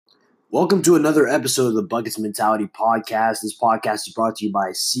Welcome to another episode of the Buckets Mentality Podcast. This podcast is brought to you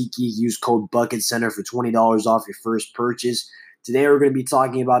by SeatGeek. Use code BucketCenter for $20 off your first purchase. Today we're going to be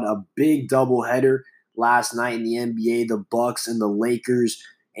talking about a big doubleheader last night in the NBA, the Bucks and the Lakers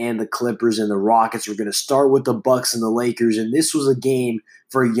and the Clippers and the Rockets. We're going to start with the Bucks and the Lakers, and this was a game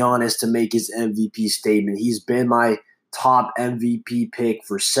for Giannis to make his MVP statement. He's been my top MVP pick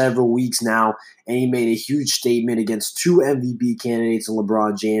for several weeks now, and he made a huge statement against two MVP candidates in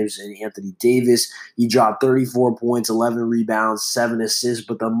LeBron James and Anthony Davis. He dropped 34 points, 11 rebounds, 7 assists,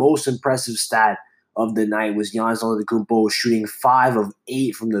 but the most impressive stat of the night was Giannis Antetokounmpo shooting 5 of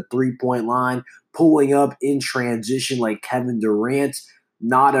 8 from the three-point line, pulling up in transition like Kevin Durant,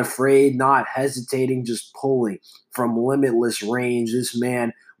 not afraid, not hesitating, just pulling from limitless range. This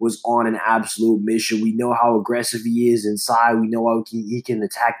man was on an absolute mission. We know how aggressive he is inside. We know how he can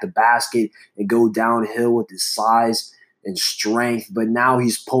attack the basket and go downhill with his size and strength, but now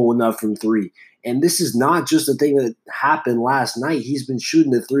he's pulling up from three. And this is not just a thing that happened last night. He's been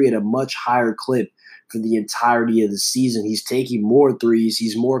shooting the three at a much higher clip for the entirety of the season. He's taking more threes.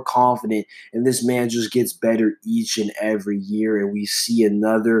 He's more confident, and this man just gets better each and every year, and we see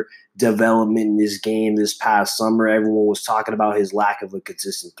another development in this game this past summer. Everyone was talking about his lack of a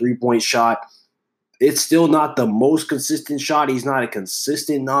consistent three-point shot. It's still not the most consistent shot. He's not a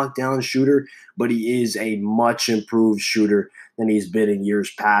consistent knockdown shooter, but he is a much improved shooter than he's been in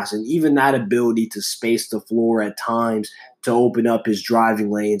years past. And even that ability to space the floor at times, to open up his driving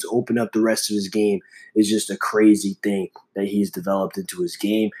lanes, open up the rest of his game, is just a crazy thing that he's developed into his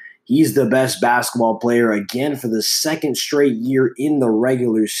game. He's the best basketball player again for the second straight year in the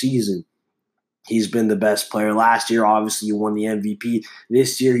regular season. He's been the best player. Last year, obviously, he won the MVP.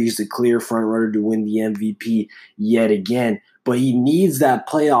 This year, he's the clear front runner to win the MVP yet again. But he needs that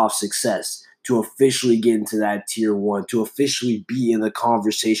playoff success to officially get into that tier one, to officially be in the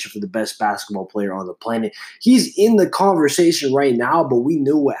conversation for the best basketball player on the planet. He's in the conversation right now, but we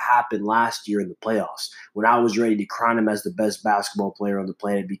knew what happened last year in the playoffs when I was ready to crown him as the best basketball player on the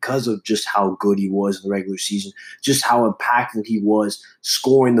planet because of just how good he was in the regular season, just how impactful he was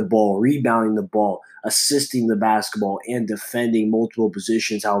scoring the ball, rebounding the ball, assisting the basketball, and defending multiple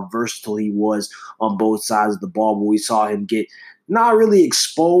positions, how versatile he was on both sides of the ball. When we saw him get not really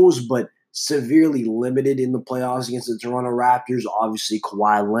exposed, but severely limited in the playoffs against the Toronto Raptors. Obviously,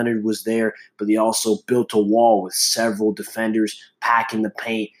 Kawhi Leonard was there, but they also built a wall with several defenders packing the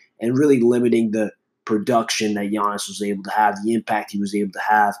paint and really limiting the production that Giannis was able to have, the impact he was able to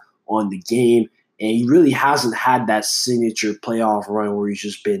have on the game. And he really hasn't had that signature playoff run where he's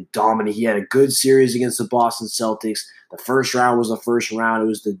just been dominant. He had a good series against the Boston Celtics. The first round was the first round. It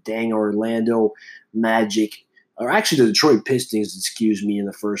was the dang Orlando Magic, or actually the Detroit Pistons, in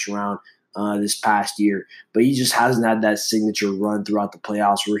the first round this past year. But he just hasn't had that signature run throughout the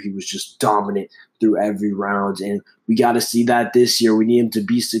playoffs where he was just dominant through every round. And we got to see that this year. We need him to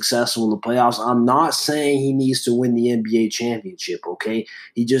be successful in the playoffs. I'm not saying he needs to win the NBA championship, okay?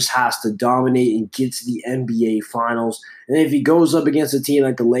 He just has to dominate and get to the NBA finals. And if he goes up against a team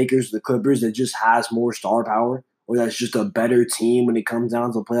like the Lakers, the Clippers, that just has more star power, or that's just a better team when it comes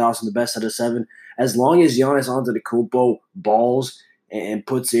down to the playoffs and the best out of 7, as long as Giannis Antetokounmpo balls and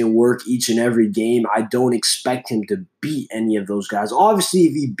puts in work each and every game, I don't expect him to beat any of those guys. Obviously,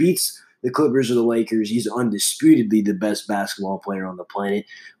 if he beats the Clippers or the Lakers, he's undisputedly the best basketball player on the planet.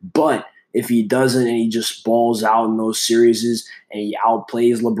 But if he doesn't and he just balls out in those series and he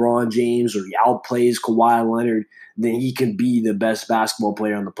outplays LeBron James or he outplays Kawhi Leonard, then he can be the best basketball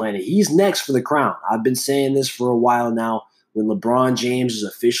player on the planet. He's next for the crown. I've been saying this for a while now. When LeBron James is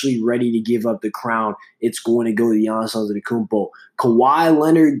officially ready to give up the crown, it's going to go to Giannis Antetokounmpo. Kawhi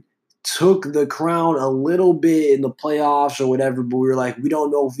Leonard took the crown a little bit in the playoffs or whatever, but we were like, we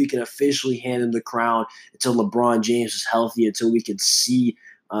don't know if we can officially hand him the crown until LeBron James is healthy, until we can see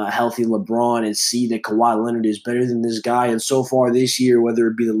healthy LeBron and see that Kawhi Leonard is better than this guy. And so far this year, whether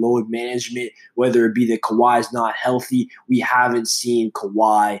it be the load management, whether it be that Kawhi's not healthy, we haven't seen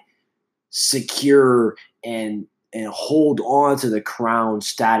Kawhi secure and hold on to the crown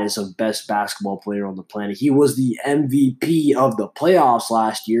status of best basketball player on the planet. He was the MVP of the playoffs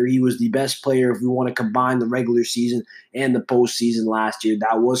last year. He was the best player if we want to combine the regular season and the postseason last year.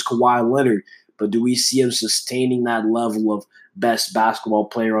 That was Kawhi Leonard. But do we see him sustaining that level of best basketball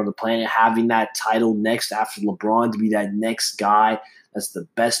player on the planet, having that title next after LeBron, to be that next guy that's the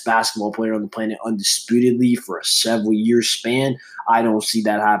best basketball player on the planet undisputedly for a several year span? I don't see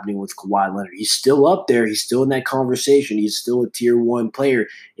that happening with Kawhi Leonard. He's still up there. He's still in that conversation. He's still a tier 1 player. And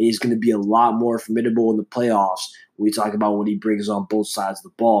he's going to be a lot more formidable in the playoffs when we talk about what he brings on both sides of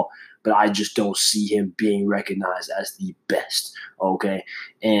the ball. but I just don't see him being recognized as the best. Okay,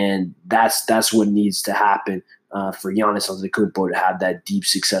 and that's what needs to happen for Giannis Antetokounmpo to have that deep,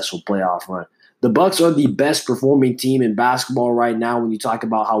 successful playoff run. The Bucks are the best performing team in basketball right now when you talk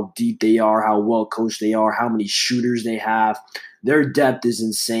about how deep they are, how well coached they are, how many shooters they have. Their depth is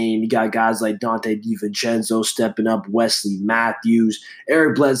insane. You got guys like Dante DiVincenzo stepping up, Wesley Matthews.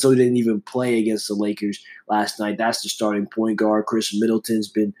 Eric Bledsoe didn't even play against the Lakers last night. That's the starting point guard. Chris Middleton's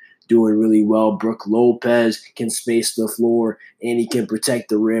been doing really well. Brook Lopez can space the floor, and he can protect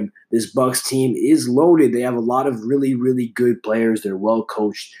the rim. This Bucks team is loaded. They have a lot of really, really good players. They're well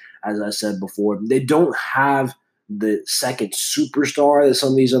coached, as I said before. They don't have the second superstar that some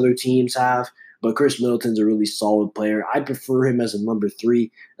of these other teams have, but Chris Middleton's a really solid player. I prefer him as a number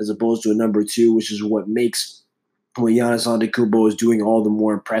 3 as opposed to a number 2, which is what makes what Giannis Antetokounmpo is doing all the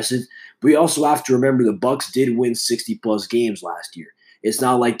more impressive. We also have to remember the Bucks did win 60-plus games last year. It's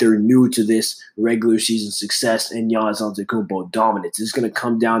not like they're new to this regular season success and Giannis Antetokounmpo dominance. It's going to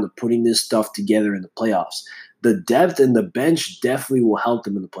come down to putting this stuff together in the playoffs. The depth and the bench definitely will help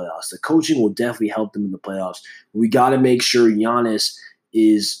them in the playoffs. The coaching will definitely help them in the playoffs. We got to make sure Giannis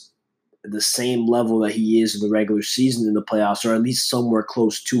is the same level that he is in the regular season in the playoffs, or at least somewhere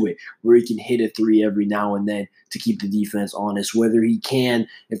close to it, where he can hit a 3 every now and then to keep the defense honest. Whether he can,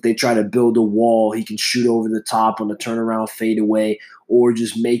 if they try to build a wall, he can shoot over the top on a turnaround fadeaway, or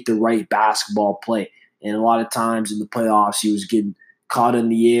just make the right basketball play. And a lot of times in the playoffs, he was getting caught in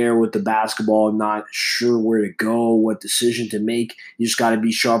the air with the basketball, not sure where to go, what decision to make. You just got to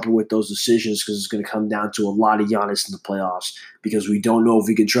be sharper with those decisions because it's going to come down to a lot of Giannis in the playoffs because we don't know if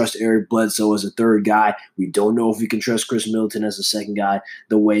we can trust Eric Bledsoe as a third guy. We don't know if we can trust Chris Middleton as a second guy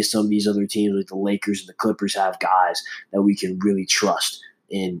the way some of these other teams like the Lakers and the Clippers have guys that we can really trust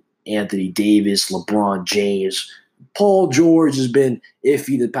in Anthony Davis, LeBron James. Paul George has been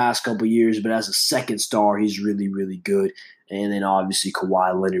iffy the past couple of years, but as a second star, he's really, really good. And then obviously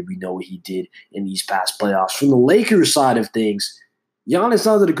Kawhi Leonard, we know what he did in these past playoffs. From the Lakers side of things, Giannis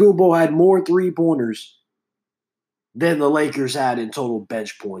Antetokounmpo had more three-pointers than the Lakers had in total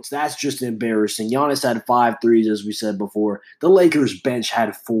bench points. That's just embarrassing. Giannis had 5 threes, as we said before. The Lakers bench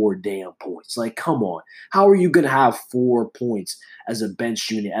had 4 damn points. Like, come on. How are you going to have 4 points as a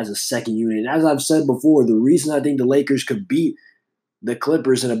bench unit, as a second unit? And as I've said before, the reason I think the Lakers could beat the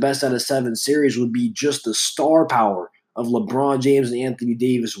Clippers in a best-out-of-7 series would be just the star power of LeBron James and Anthony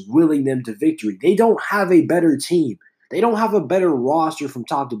Davis willing them to victory. They don't have a better team. They don't have a better roster from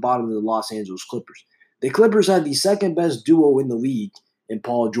top to bottom than the Los Angeles Clippers. The Clippers had the second best duo in the league in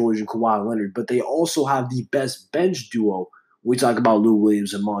Paul George and Kawhi Leonard, but they also have the best bench duo. We talk about Lou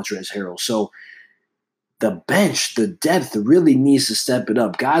Williams and Montrezl Harrell. So the bench, the depth really needs to step it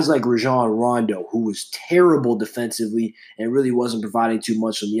up. Guys like Rajon Rondo, who was terrible defensively and really wasn't providing too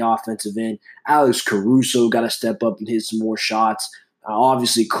much on the offensive end. Alex Caruso got to step up and hit some more shots.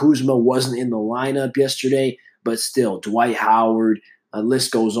 Obviously, Kuzma wasn't in the lineup yesterday, but still, Dwight Howard,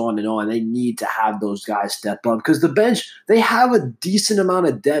 list goes on and on. They need to have those guys step up because the bench, they have a decent amount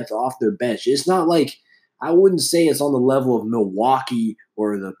of depth off their bench. It's not like, I wouldn't say it's on the level of Milwaukee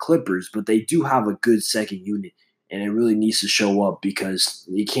or the Clippers, but they do have a good second unit, and it really needs to show up because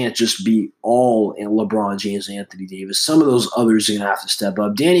you can't just be all in LeBron James and Anthony Davis. Some of those others are going to have to step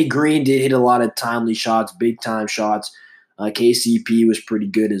up. Danny Green did hit a lot of timely shots, big-time shots. KCP was pretty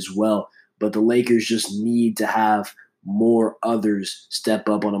good as well, but the Lakers just need to have more others step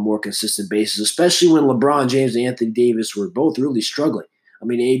up on a more consistent basis, especially when LeBron James and Anthony Davis were both really struggling. I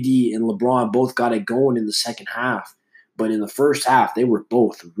mean, AD and LeBron both got it going in the second half, but in the first half, they were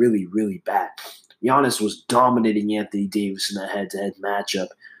both really, really bad. Giannis was dominating Anthony Davis in that head-to-head matchup,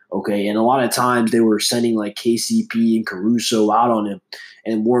 okay? And a lot of times they were sending like KCP and Caruso out on him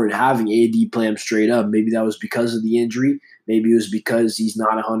and weren't having AD play him straight up. Maybe that was because of the injury. Maybe it was because he's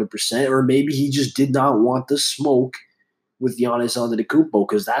not 100%, or maybe he just did not want the smoke with Giannis Antetokounmpo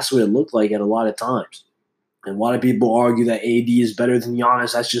because that's what it looked like at a lot of times. And a lot of people argue that AD is better than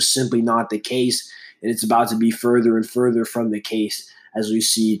Giannis. That's just simply not the case. And it's about to be further and further from the case as we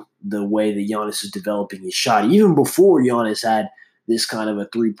see the way that Giannis is developing his shot. Even before Giannis had this kind of a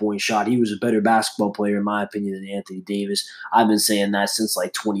three-point shot, he was a better basketball player, in my opinion, than Anthony Davis. I've been saying that since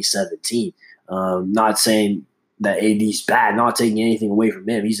like 2017. Not saying that AD's bad, not taking anything away from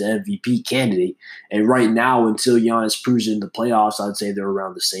him. He's an MVP candidate. And right now, until Giannis proves it in the playoffs, I'd say they're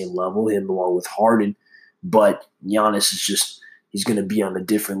around the same level, him along with Harden. But Giannis is just, he's going to be on a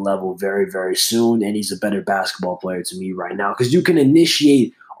different level very, very soon, and he's a better basketball player to me right now because you can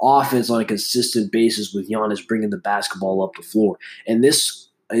initiate offense on a consistent basis with Giannis bringing the basketball up the floor. And this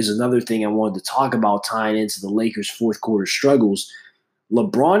is another thing I wanted to talk about tying into the Lakers' fourth quarter struggles.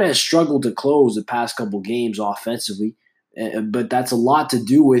 LeBron has struggled to close the past couple games offensively, but that's a lot to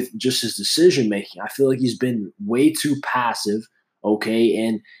do with just his decision making. I feel like he's been way too passive, okay?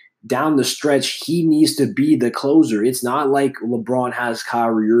 And down the stretch, he needs to be the closer. It's not like LeBron has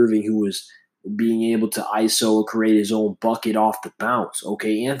Kyrie Irving, who was being able to ISO or create his own bucket off the bounce,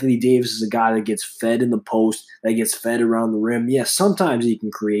 okay? Anthony Davis is a guy that gets fed in the post, that gets fed around the rim. Yes, sometimes he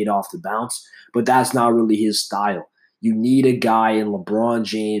can create off the bounce, but that's not really his style. You need a guy in LeBron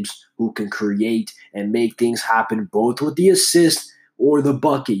James who can create and make things happen both with the assist or the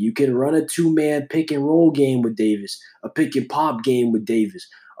bucket. You can run a two-man pick and roll game with Davis, a pick and pop game with Davis,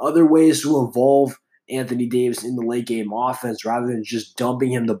 other ways to involve Anthony Davis in the late game offense rather than just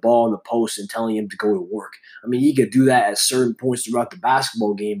dumping him the ball in the post and telling him to go to work. I mean, he could do that at certain points throughout the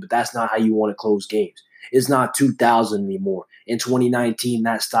basketball game, but that's not how you want to close games. It's not 2000 anymore. In 2019,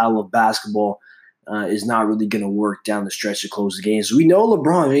 that style of basketball is not really going to work down the stretch to close the games. We know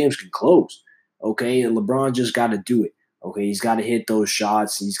LeBron James can close, okay? And LeBron just got to do it, okay? He's got to hit those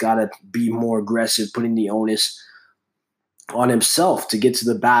shots. He's got to be more aggressive, putting the onus on himself to get to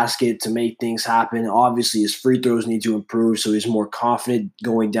the basket, to make things happen. Obviously, his free throws need to improve, so he's more confident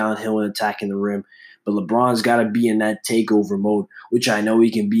going downhill and attacking the rim. But LeBron's got to be in that takeover mode, which I know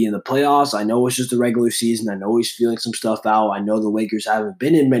he can be in the playoffs. I know it's just the regular season. I know he's feeling some stuff out. I know the Lakers haven't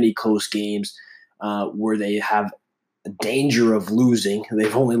been in many close games where they have a danger of losing.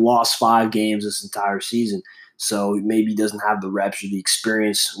 They've only lost 5 games this entire season, so maybe he doesn't have the reps or the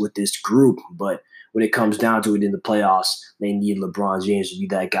experience with this group. But when it comes down to it in the playoffs, they need LeBron James to be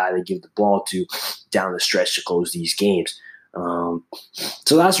that guy they give the ball to down the stretch to close these games.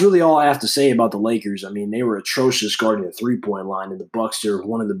 So that's really all I have to say about the Lakers. I mean, they were atrocious guarding the three-point line, and the Bucks are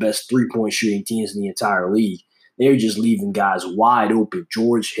one of the best three-point shooting teams in the entire league. They were just leaving guys wide open.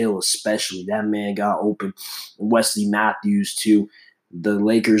 George Hill especially. That man got open. Wesley Matthews too. The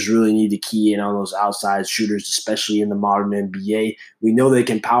Lakers really need to key in on those outside shooters, especially in the modern NBA. We know they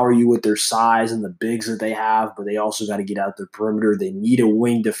can power you with their size and the bigs that they have, but they also got to get out their perimeter. They need a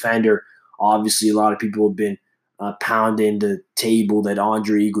wing defender. Obviously, a lot of people have been pounding the table that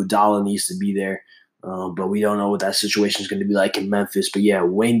Andre Iguodala needs to be there. But we don't know what that situation is going to be like in Memphis. But yeah,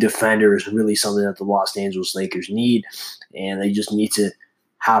 wing defender is really something that the Los Angeles Lakers need, and they just need to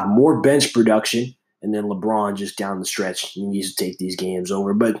have more bench production. And then LeBron just down the stretch, he needs to take these games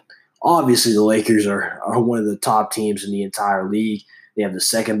over. But obviously the Lakers are one of the top teams in the entire league. They have the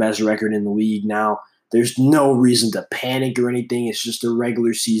second best record in the league now. There's no reason to panic or anything. It's just a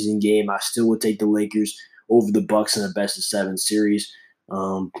regular season game. I still would take the Lakers over the Bucks in a best-of-7 series.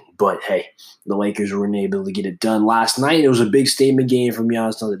 But hey, the Lakers weren't able to get it done last night. It was a big statement game from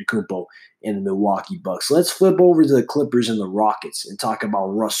Giannis Antetokounmpo and the Milwaukee Bucks. Let's flip over to the Clippers and the Rockets and talk about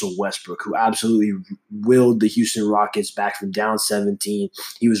Russell Westbrook, who absolutely willed the Houston Rockets back from down 17.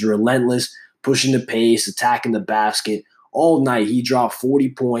 He was relentless, pushing the pace, attacking the basket all night. He dropped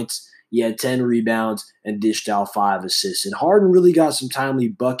 40 points. He had 10 rebounds and dished out 5 assists. And Harden really got some timely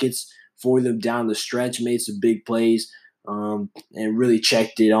buckets for them down the stretch, made some big plays. And really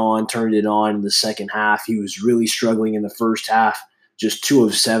turned it on in the second half. He was really struggling in the first half, just 2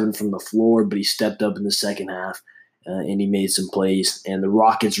 of 7 from the floor, but he stepped up in the second half and he made some plays. And the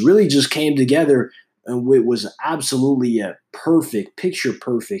Rockets really just came together, and it was absolutely a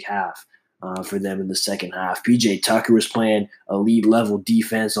picture-perfect half for them in the second half. PJ Tucker was playing elite-level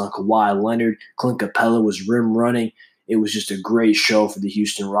defense on Kawhi Leonard. Clint Capella was rim running. It was just a great show for the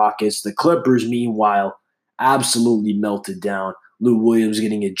Houston Rockets. The Clippers, meanwhile, absolutely melted down. Lou Williams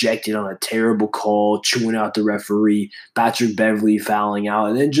getting ejected on a terrible call, chewing out the referee, Patrick Beverley fouling out,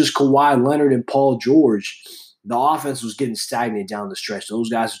 and then just Kawhi Leonard and Paul George. The offense was getting stagnant down the stretch. Those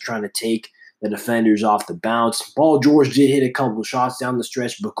guys were trying to take the defenders off the bounce. Paul George did hit a couple of shots down the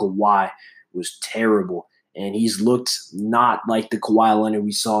stretch, but Kawhi was terrible. And he's looked not like the Kawhi Leonard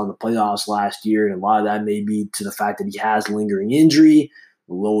we saw in the playoffs last year, and a lot of that may be to the fact that he has lingering injury,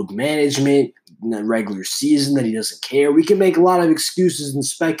 load management, in the regular season, that he doesn't care. We can make a lot of excuses and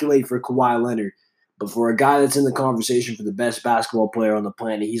speculate for Kawhi Leonard, but for a guy that's in the conversation for the best basketball player on the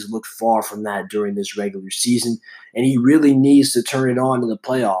planet, he's looked far from that during this regular season, and he really needs to turn it on in the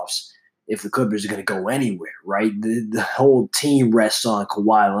playoffs if the Clippers are going to go anywhere, right? The whole team rests on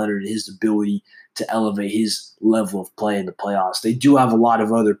Kawhi Leonard and his ability to elevate his level of play in the playoffs. They do have a lot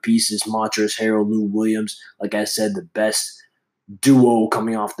of other pieces, Montrezl Harrell, Lou Williams, like I said, the best duo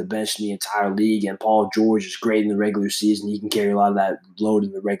coming off the bench in the entire league, and Paul George is great in the regular season. He can carry a lot of that load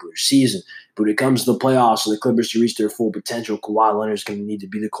in the regular season. But when it comes to the playoffs, for the Clippers to reach their full potential, Kawhi Leonard is going to need to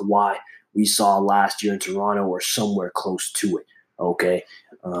be the Kawhi we saw last year in Toronto or somewhere close to it. Okay.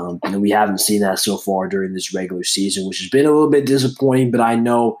 And we haven't seen that so far during this regular season, which has been a little bit disappointing, but I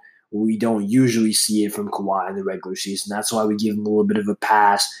know we don't usually see it from Kawhi in the regular season. That's why we give him a little bit of a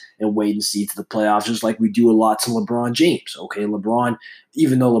pass and wait and see to the playoffs, just like we do a lot to LeBron James. Okay, LeBron,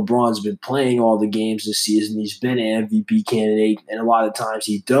 even though LeBron's been playing all the games this season, he's been an MVP candidate, and a lot of times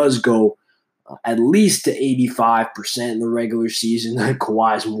he does go at least to 85% in the regular season.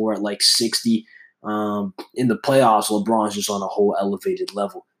 Kawhi's more at like 60. In the playoffs, LeBron's just on a whole elevated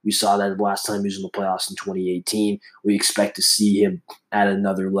level. We saw that the last time he was in the playoffs in 2018. We expect to see him at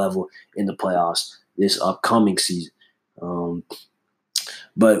another level in the playoffs this upcoming season.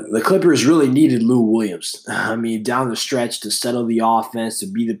 But the Clippers really needed Lou Williams. I mean, down the stretch to settle the offense, to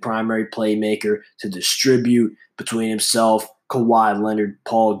be the primary playmaker, to distribute between himself, Kawhi Leonard,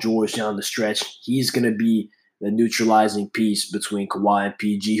 Paul George down the stretch. He's going to be the neutralizing piece between Kawhi and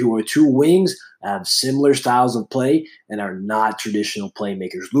PG, who are two wings, have similar styles of play, and are not traditional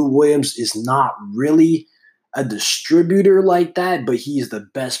playmakers. Lou Williams is not really a distributor like that, but he's the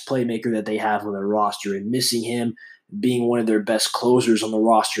best playmaker that they have on their roster. And missing him, being one of their best closers on the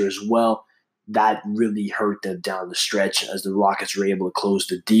roster as well, that really hurt them down the stretch as the Rockets were able to close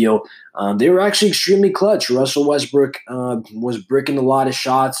the deal. They were actually extremely clutch. Russell Westbrook was bricking a lot of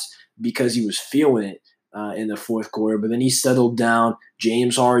shots because he was feeling it in the fourth quarter, but then he settled down.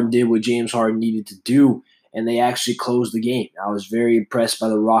 James Harden did what James Harden needed to do, and they actually closed the game. I was very impressed by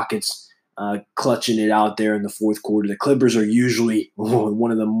the Rockets clutching it out there in the fourth quarter. The Clippers are usually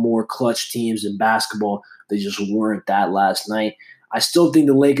one of the more clutch teams in basketball. They just weren't that last night. I still think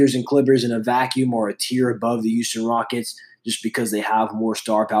the Lakers and Clippers in a vacuum are a tier above the Houston Rockets just because they have more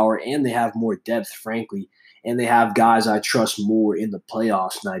star power and they have more depth, frankly. And they have guys I trust more in the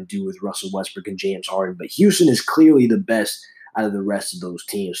playoffs than I do with Russell Westbrook and James Harden. But Houston is clearly the best out of the rest of those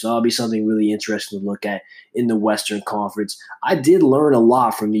teams. So that'll be something really interesting to look at in the Western Conference. I did learn a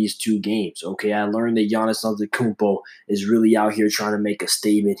lot from these two games, okay? I learned that Giannis Antetokounmpo is really out here trying to make a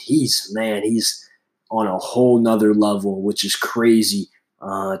statement. He's on a whole nother level, which is crazy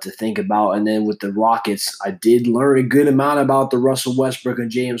to think about. And then with the Rockets, I did learn a good amount about the Russell Westbrook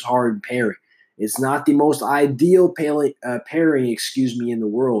and James Harden pairing. It's not the most ideal pairing, in the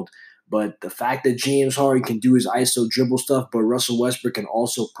world, but the fact that James Harden can do his ISO dribble stuff, but Russell Westbrook can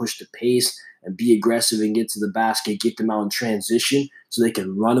also push the pace and be aggressive and get to the basket, get them out in transition so they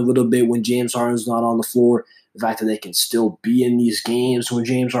can run a little bit when James Harden's not on the floor. The fact that they can still be in these games when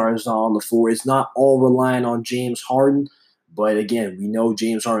James Harden's not on the floor. It's not all relying on James Harden, but again, we know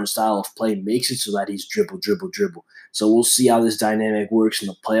James Harden's style of play makes it so that he's dribble, dribble, dribble. So we'll see how this dynamic works in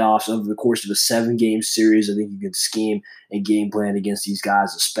the playoffs. Over the course of a 7-game series, I think you can scheme and game plan against these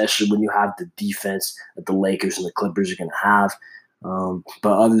guys, especially when you have the defense that the Lakers and the Clippers are going to have.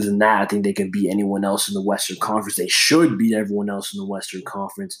 But other than that, I think they can beat anyone else in the Western Conference. They should beat everyone else in the Western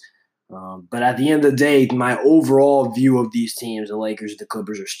Conference. But at the end of the day, my overall view of these teams, the Lakers and the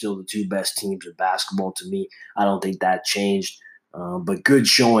Clippers, are still the two best teams in basketball to me. I don't think that changed. But good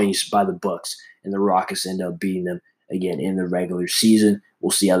showings by the Bucks, and the Rockets end up beating them again in the regular season.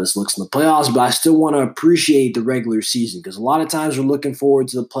 We'll see how this looks in the playoffs, but I still want to appreciate the regular season because a lot of times we're looking forward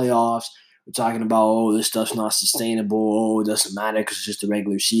to the playoffs. We're talking about, oh, this stuff's not sustainable. Oh, it doesn't matter because it's just the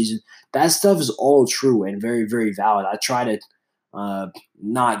regular season. That stuff is all true and very, very valid. I try to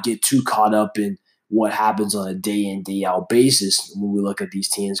not get too caught up in what happens on a day in, day out basis when we look at these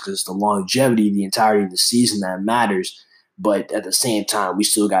teams because it's the longevity, the entirety of the season that matters. But at the same time, we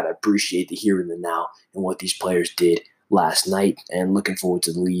still got to appreciate the here and the now and what these players did last night and looking forward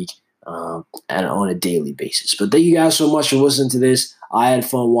to the league and on a daily basis. But thank you guys so much for listening to this. I had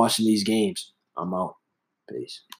fun watching these games. I'm out. Peace.